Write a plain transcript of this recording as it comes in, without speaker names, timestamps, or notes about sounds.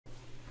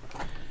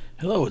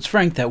Hello, it's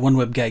Frank, that one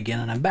web guy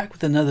again, and I'm back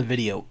with another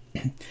video.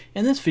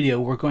 In this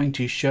video, we're going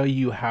to show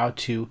you how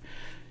to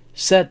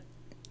set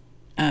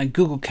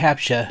Google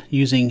CAPTCHA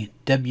using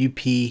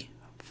WP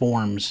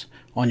Forms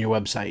on your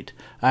website.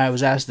 I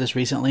was asked this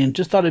recently and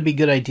just thought it'd be a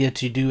good idea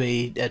to do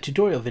a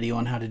tutorial video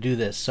on how to do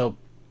this. So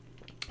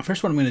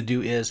first what I'm going to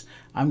do is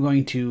I'm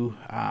going to,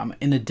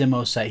 in the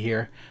demo site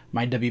here,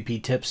 my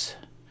WP tips.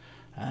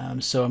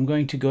 So I'm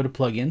going to go to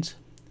plugins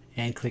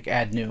and click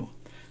add new.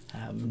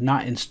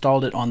 Not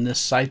installed it on this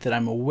site that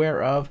I'm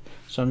aware of,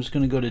 so I'm just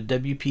going to go to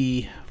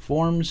WP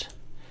Forms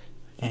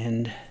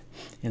and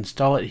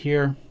install it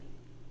here.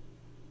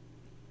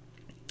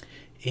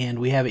 And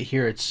we have it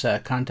here. It's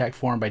contact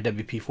form by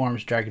WP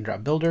Forms, drag and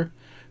drop builder.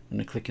 I'm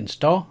going to click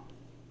install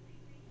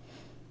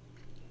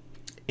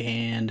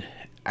and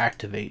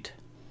activate.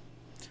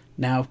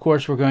 Now of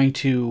course we're going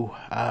to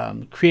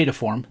create a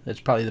form. That's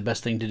probably the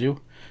best thing to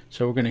do.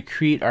 So we're going to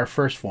create our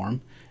first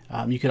form.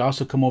 You could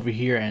also come over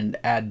here and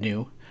add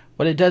new.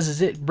 What it does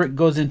is it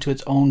goes into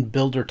its own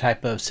builder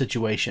type of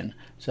situation.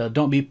 So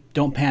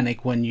don't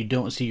panic when you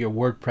don't see your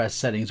WordPress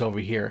settings over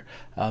here.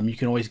 You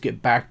can always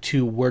get back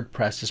to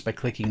WordPress just by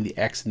clicking the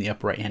X in the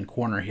upper right hand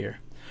corner here.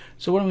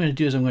 So what I'm going to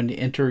do is I'm going to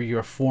enter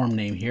your form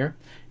name here,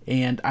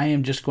 and I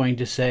am just going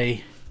to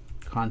say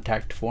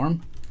contact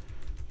form.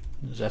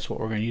 That's what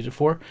we're going to use it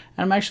for.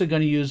 And I'm actually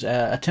going to use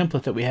a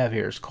template that we have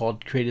here. It's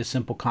called create a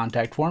simple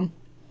contact form,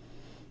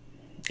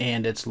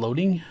 and it's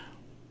loading.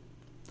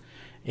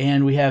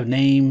 And we have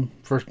name,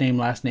 first name,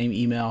 last name,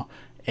 email,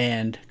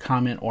 and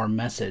comment or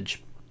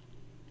message,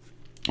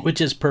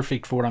 which is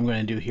perfect for what I'm going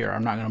to do here.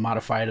 I'm not going to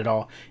modify it at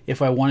all.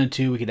 If I wanted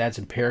to, we could add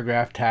some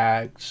paragraph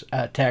tags,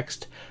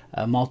 text,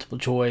 multiple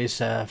choice,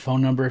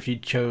 phone number if you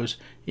chose,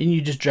 and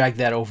you just drag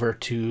that over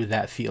to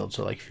that field.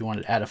 So like if you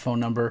wanted to add a phone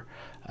number,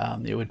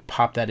 it would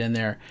pop that in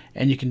there,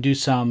 and you can do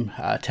some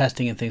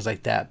testing and things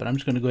like that. But I'm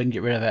just going to go ahead and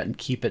get rid of that and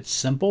keep it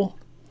simple.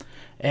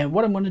 And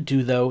what I'm going to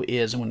do though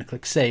is I'm going to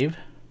click save.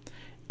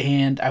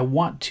 And I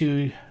want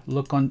to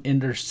look on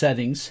under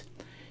settings,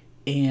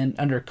 and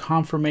under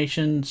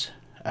confirmations,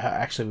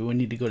 actually we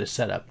need to go to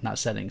setup, not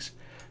settings.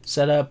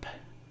 Setup.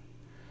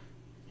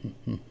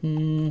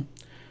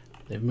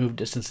 They've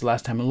moved it since the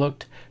last time I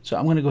looked. So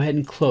I'm going to go ahead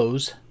and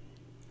close,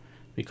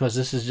 because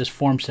this is just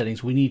form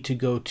settings. We need to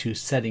go to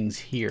settings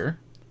here,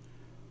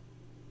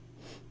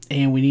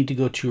 and we need to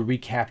go to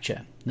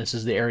ReCAPTCHA. This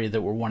is the area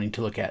that we're wanting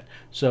to look at.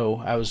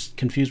 So I was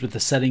confused with the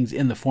settings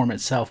in the form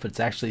itself, but it's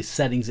actually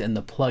settings in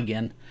the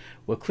plugin.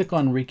 We'll click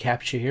on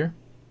ReCAPTCHA here,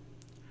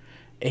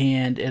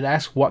 and it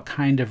asks what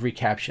kind of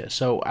ReCAPTCHA.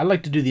 So I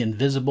like to do the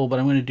invisible, but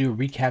I'm going to do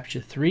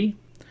ReCAPTCHA 3.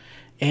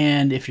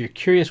 And if you're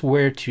curious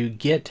where to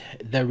get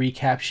the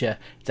ReCAPTCHA,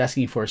 it's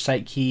asking for a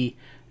site key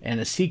and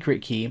a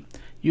secret key.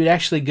 You'd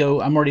actually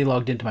go, I'm already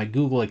logged into my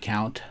Google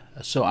account,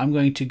 so I'm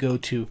going to go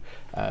to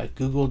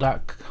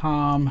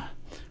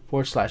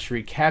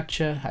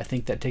google.com/ReCAPTCHA. I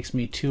think that takes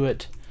me to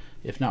it.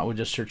 If not, we'll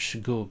just search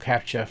Google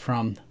CAPTCHA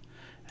from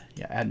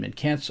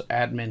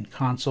admin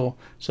console.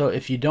 So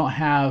if you don't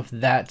have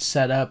that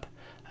set up,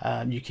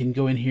 you can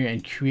go in here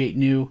and create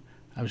new.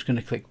 I'm just going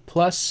to click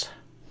plus.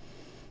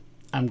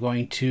 I'm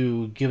going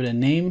to give it a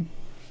name,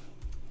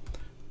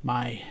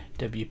 my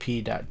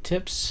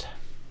wp.tips.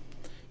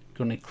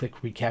 Going to click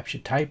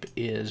ReCAPTCHA type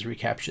is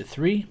ReCAPTCHA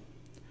 3,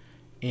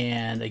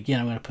 and again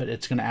I'm going to put,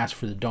 it's going to ask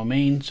for the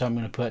domain, so I'm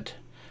going to put,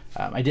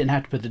 I didn't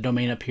have to put the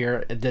domain up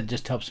here. That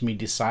just helps me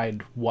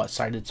decide what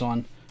site it's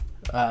on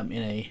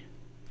in a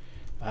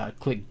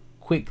quick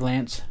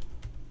glance.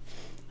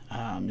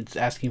 It's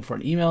asking for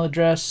an email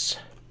address.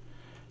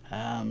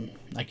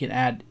 I can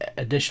add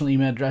additional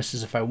email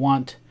addresses if I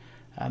want.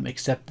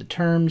 Accept the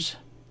terms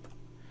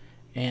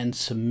and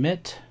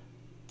submit.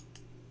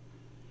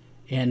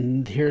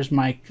 And here's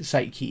my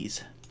site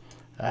keys.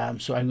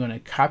 So I'm going to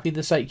copy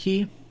the site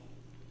key,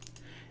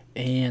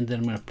 and then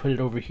I'm going to put it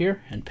over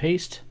here and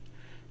paste.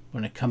 I'm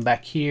going to come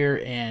back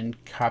here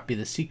and copy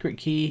the secret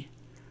key,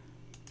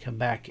 come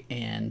back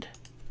and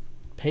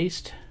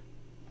paste,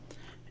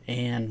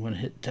 and I'm going to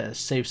hit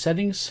save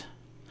settings.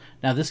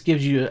 Now this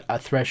gives you a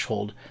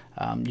threshold.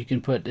 You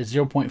can put a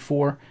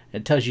 0.4.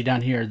 It tells you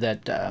down here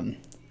that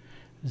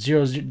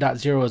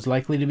 0.0 is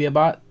likely to be a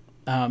bot.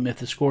 If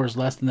the score is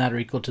less than that or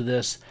equal to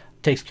this,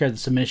 it takes care of the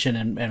submission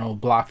and it'll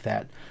block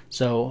that.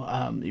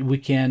 So we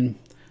can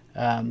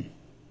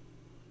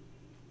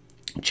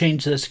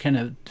change this, kind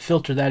of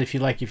filter that if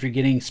you like. If you're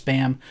getting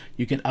spam,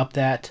 you can up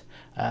that,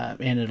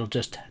 and it'll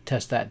just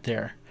test that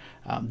there.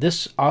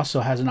 This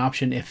also has an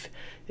option if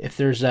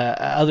there's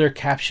other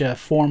CAPTCHA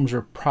forms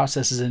or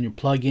processes in your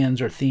plugins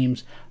or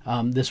themes,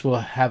 this will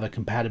have a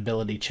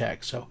compatibility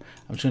check. So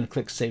I'm just going to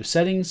click Save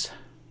Settings,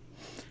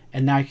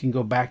 and now I can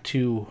go back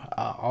to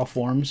all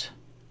forms.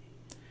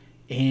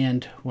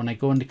 And when I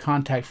go into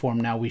contact form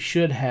now, we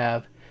should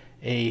have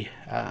a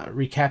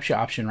ReCAPTCHA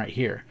option right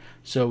here.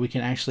 So we can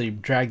actually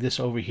drag this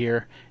over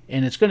here,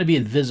 and it's going to be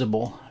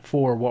invisible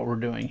for what we're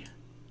doing.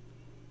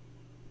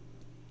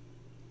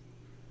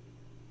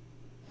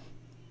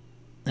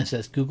 It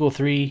says Google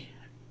 3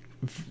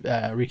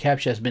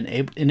 ReCAPTCHA has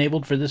been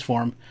enabled for this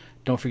form.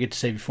 don't forget to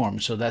save your form.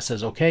 So that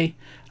says okay.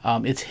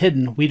 It's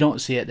hidden, we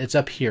don't see it, it's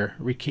up here,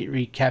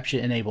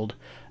 ReCAPTCHA enabled.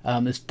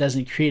 This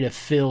doesn't create a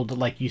field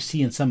like you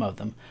see in some of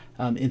them.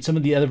 In some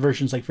of the other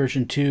versions, like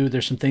version 2,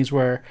 there's some things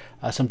where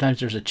sometimes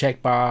there's a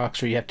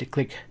checkbox, or you have to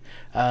click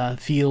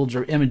fields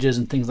or images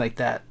and things like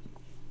that.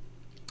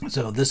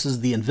 So this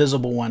is the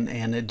invisible one,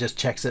 and it just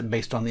checks it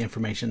based on the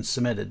information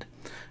submitted.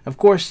 Of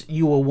course,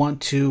 you will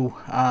want to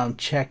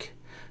check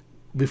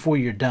before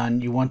you're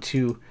done. You want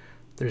to,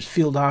 there's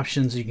field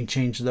options, you can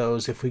change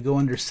those. If we go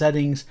under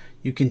settings,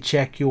 you can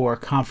check your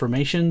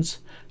confirmations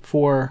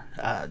for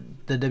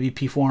the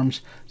WP forms.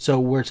 So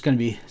where it's going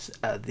to be,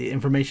 the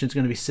information is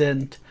going to be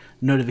sent.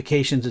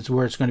 Notifications, it's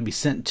where it's going to be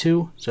sent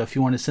to. So if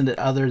you want to send it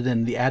other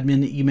than the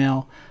admin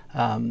email,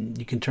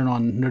 you can turn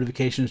on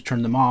notifications,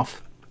 turn them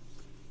off,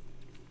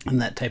 and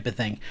that type of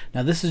thing.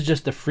 Now this is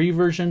just the free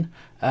version.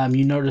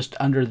 You noticed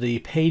under the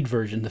paid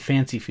version, the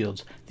fancy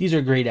fields, these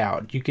are grayed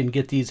out. You can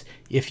get these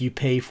if you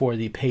pay for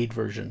the paid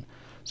version.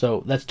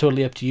 So that's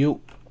totally up to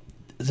you.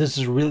 This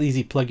is a real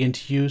easy plugin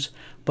to use,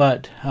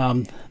 but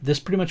this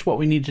is pretty much what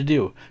we need to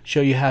do.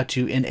 Show you how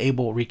to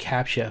enable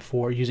ReCAPTCHA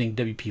for using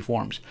WP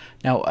forms.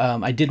 Now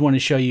I did want to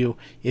show you,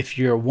 if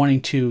you're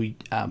wanting to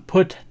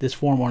put this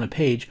form on a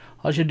page,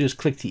 all you should do is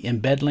click the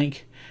embed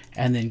link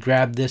and then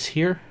grab this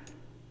here.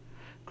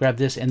 Grab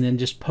this and then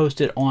just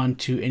post it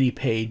onto any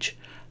page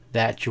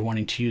that you're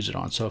wanting to use it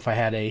on. So if I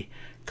had a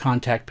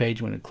contact page,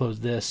 I'm going to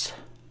close this,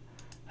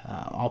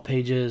 all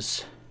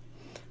pages.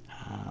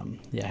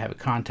 Yeah, I have a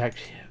contact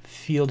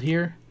field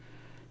here,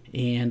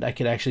 and I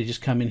could actually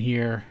just come in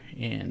here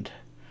and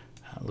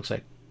looks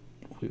like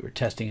we were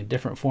testing a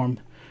different form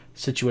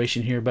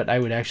situation here, but I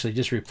would actually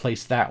just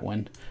replace that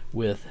one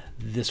with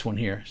this one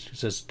here. So it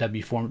says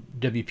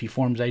WP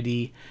Forms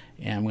ID,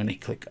 and I'm going to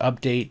click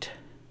update.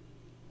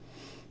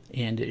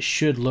 And it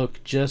should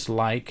look just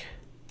like,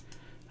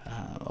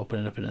 open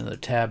it up in another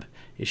tab,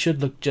 it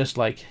should look just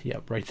like,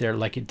 yep, right there,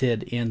 like it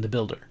did in the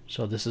builder.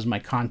 So this is my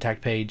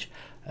contact page,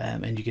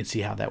 and you can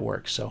see how that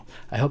works. So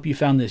I hope you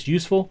found this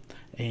useful,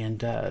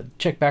 and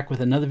check back with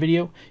another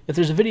video. If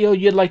there's a video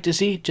you'd like to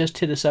see, just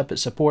hit us up at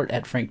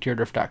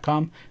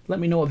support@frankteardorf.com. Let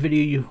me know what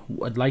video you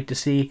would like to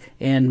see,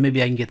 and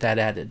maybe I can get that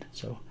added.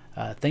 So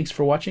thanks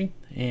for watching,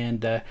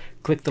 and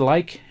click the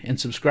like and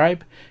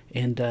subscribe,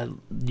 and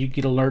you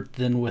get alert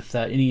then with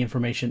any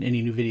information,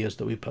 any new videos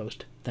that we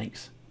post.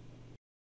 Thanks.